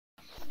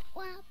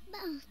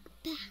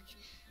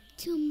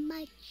to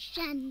my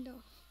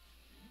channel.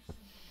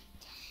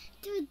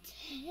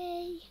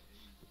 Today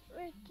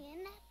we're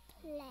gonna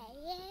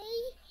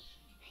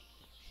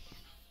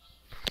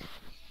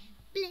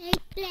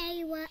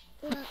play what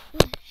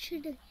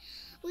should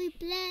we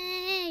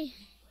play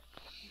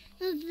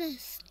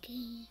this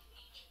game?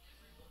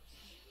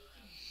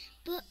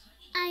 But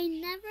I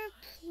never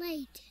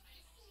played it.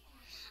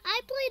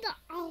 I played it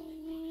a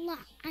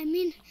lot. I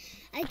mean,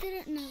 I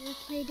didn't never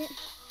played it.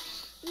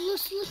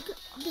 Let's look at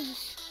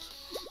this.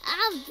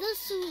 I have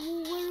this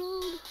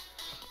world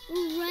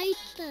right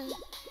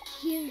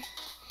here.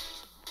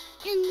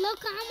 And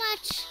look how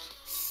much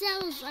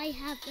cells I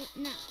have it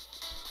now.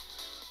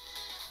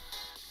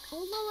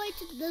 All the way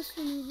to this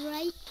one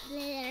right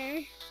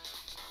there.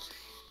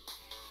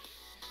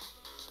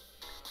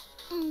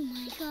 Oh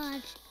my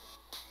god.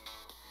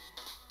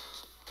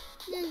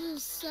 This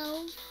is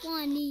so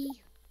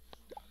funny.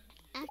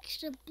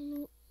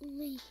 Absolutely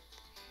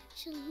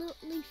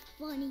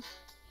funny.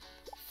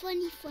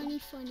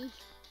 Funny.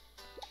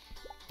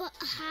 But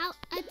how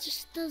it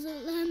just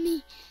doesn't let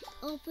me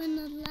open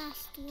the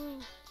last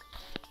world.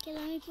 Okay,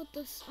 let me put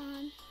this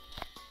on.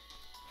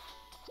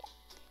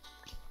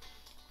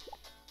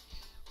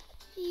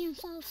 He is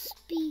so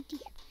speedy.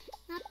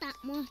 Not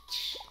that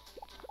much.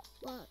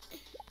 But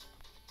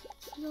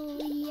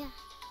slowly, yeah.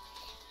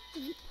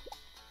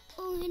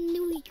 Oh, and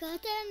we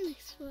got that in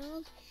this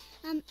world.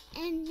 I'm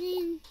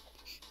ending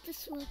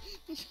this world.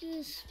 Let's do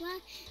a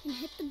spot and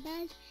hit the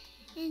bed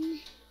and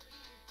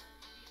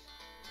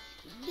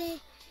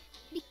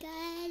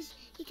because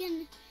you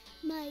can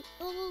my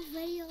old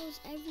videos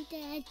every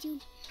day I do.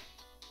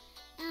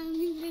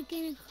 They're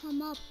gonna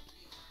come up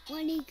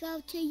when you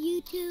go to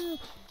YouTube.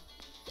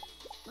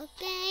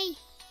 Okay.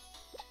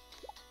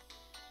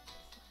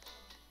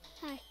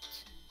 Alright.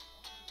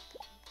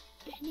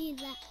 I need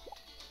that.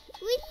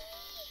 Whee!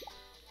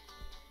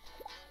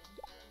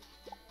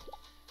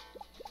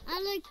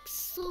 I like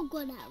so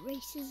good at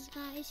races,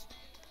 guys.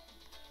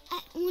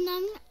 When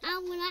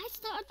I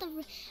start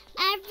the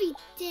every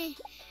day,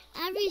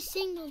 every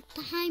single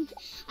time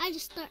I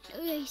just start the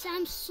race,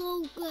 I'm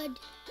so good.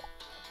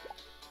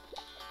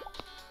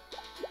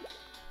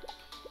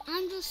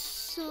 I'm just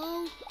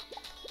so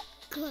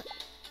good.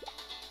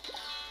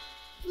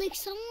 Like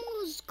someone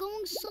was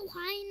going so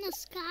high in the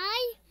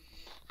sky.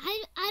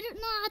 I don't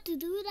know how to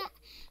do that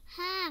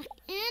hack.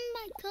 And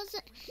my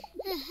cousin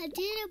did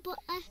it, but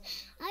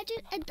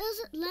it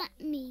doesn't let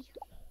me.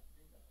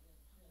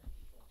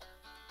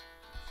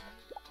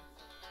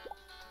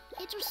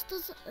 It just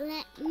doesn't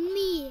let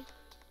me.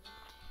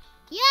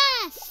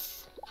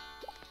 Yes!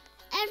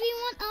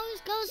 Everyone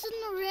always goes in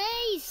the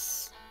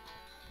race.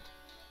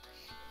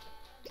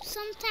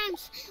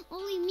 Sometimes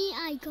only me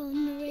I go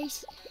in the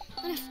race.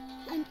 What if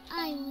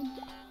I win?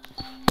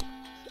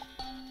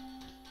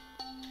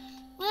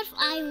 What if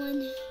I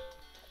win?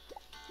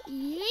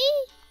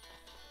 Yay!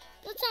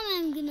 That's how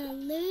I'm gonna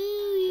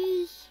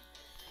lose.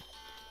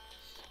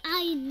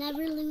 I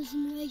never lose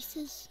in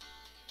races.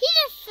 He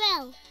just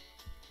fell.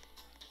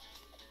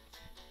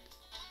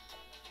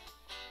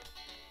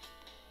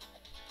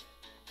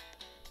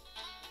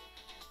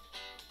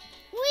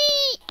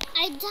 Wait!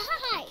 I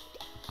died.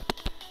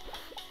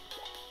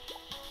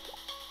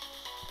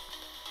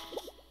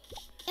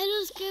 It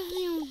just gives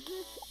me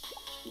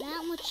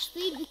that much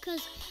speed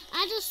because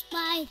I just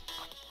buy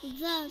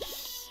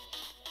this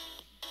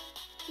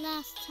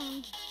last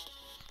time.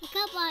 I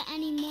can't buy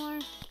any more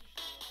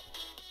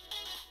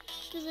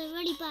because I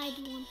already bought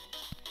one.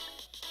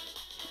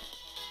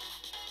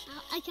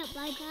 I can't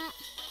buy that.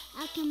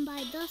 I can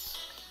buy this.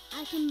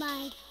 I can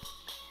buy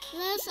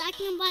this. I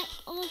can buy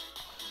all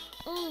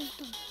of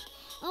them.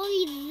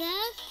 Only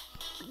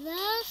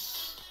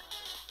this,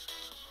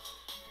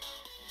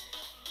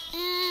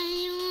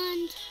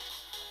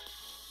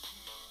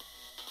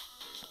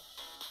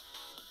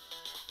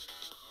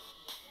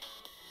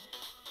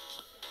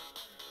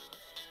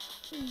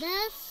 and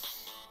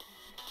this,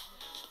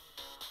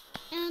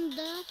 and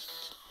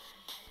this,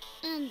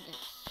 and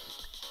this.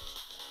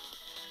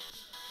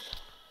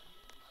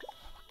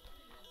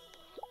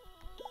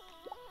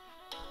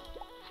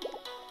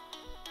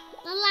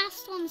 The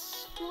last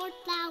one's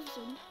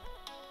 4,000.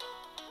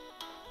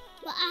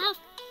 But I have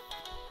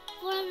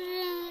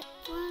 400.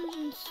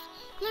 I'm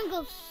gonna go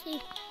see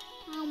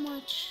how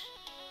much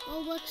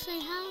Robux I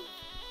have.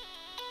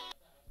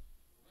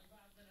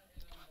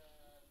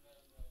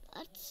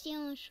 Let's see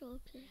how much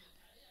Robux I have.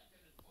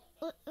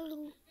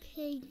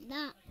 Okay,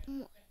 that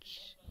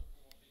much.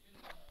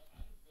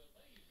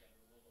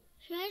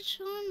 Should I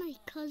join my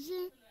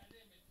cousin?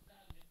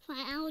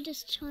 Fine, I'll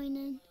just join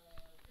in.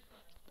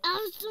 I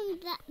was doing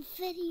that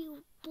video,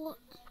 but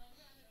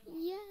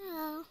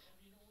yeah.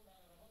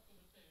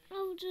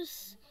 I'll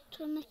just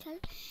join my cousin.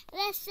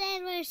 Let's say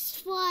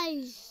there's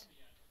twice.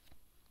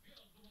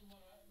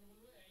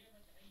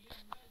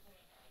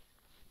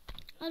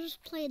 I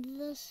just played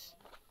this.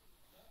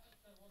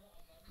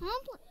 I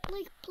want to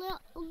play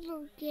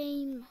another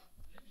game.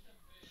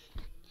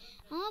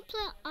 I want to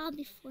play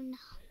obby for now.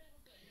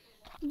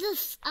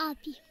 This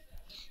obby.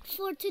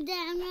 For today,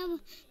 I'm gonna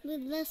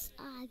with this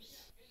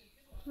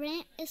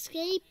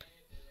escape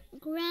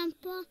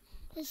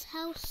Grandpa's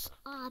house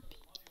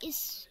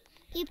his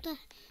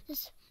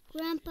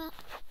Grandpa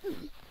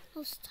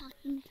was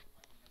talking.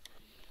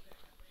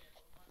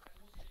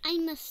 I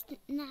must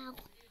now.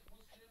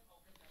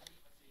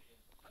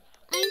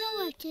 I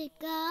know where to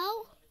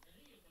go.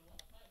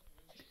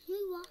 Can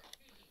we walk?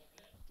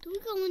 Do we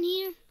go in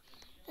here?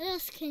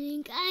 Just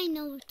kidding. I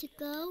know where to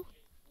go.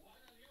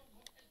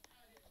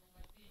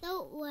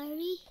 Don't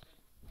worry.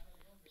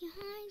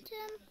 Behind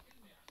him.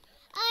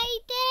 I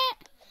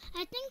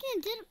think I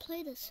didn't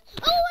play this.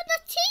 Oh, the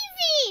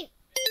TV!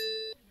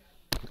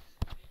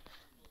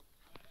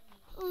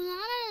 Oh,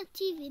 not on the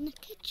TV. In the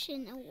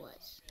kitchen it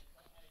was.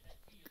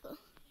 Go.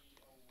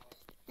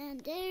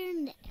 And there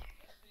and there.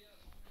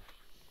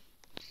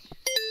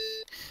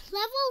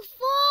 Level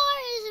 4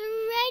 is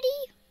ready.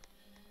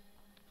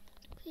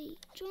 Okay,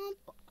 jump,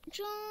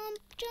 jump,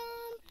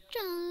 jump,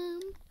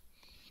 jump.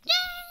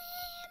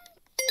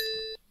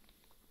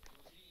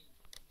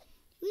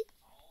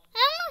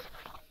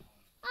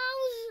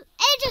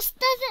 It just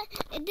doesn't,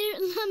 it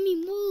didn't let me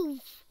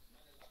move.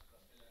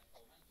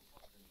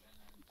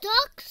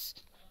 Ducks,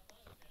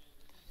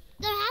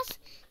 there has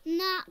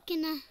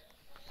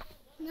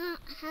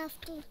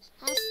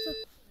to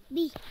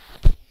be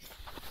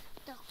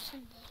ducks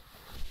in there.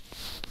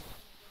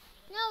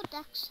 No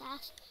ducks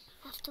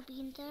have to be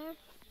in there.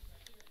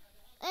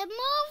 It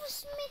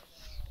moves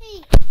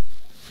me.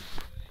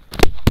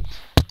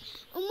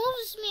 It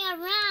moves me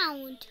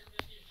around.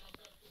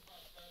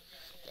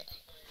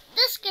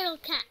 This girl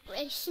can't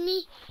race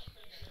me.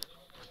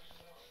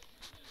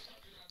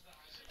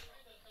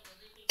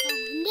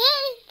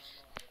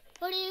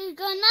 Where do we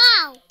go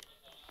now?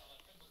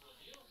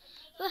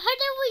 Where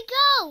did we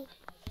go?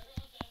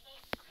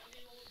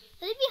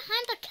 Are they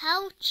behind the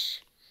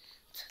couch?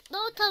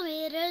 Don't tell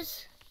me it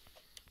is.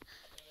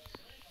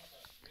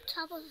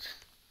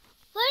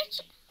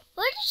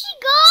 Where did she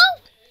go?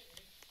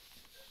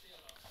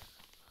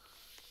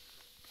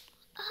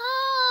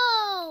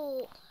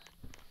 Oh,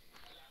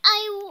 I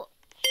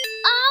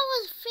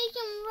was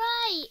freaking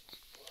right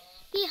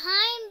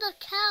behind the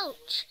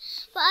couch,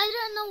 but I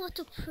don't know what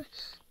to.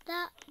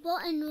 That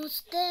button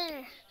was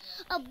there.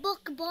 A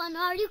book button.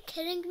 Are you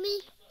kidding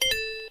me?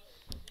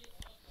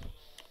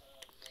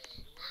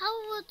 How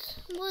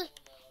would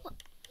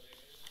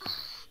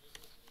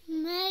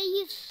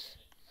Maeve?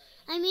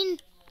 I mean,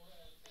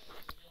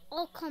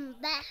 I'll come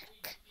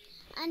back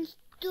and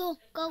go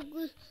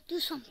do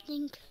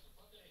something.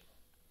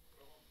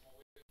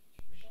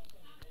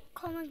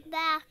 Coming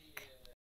back.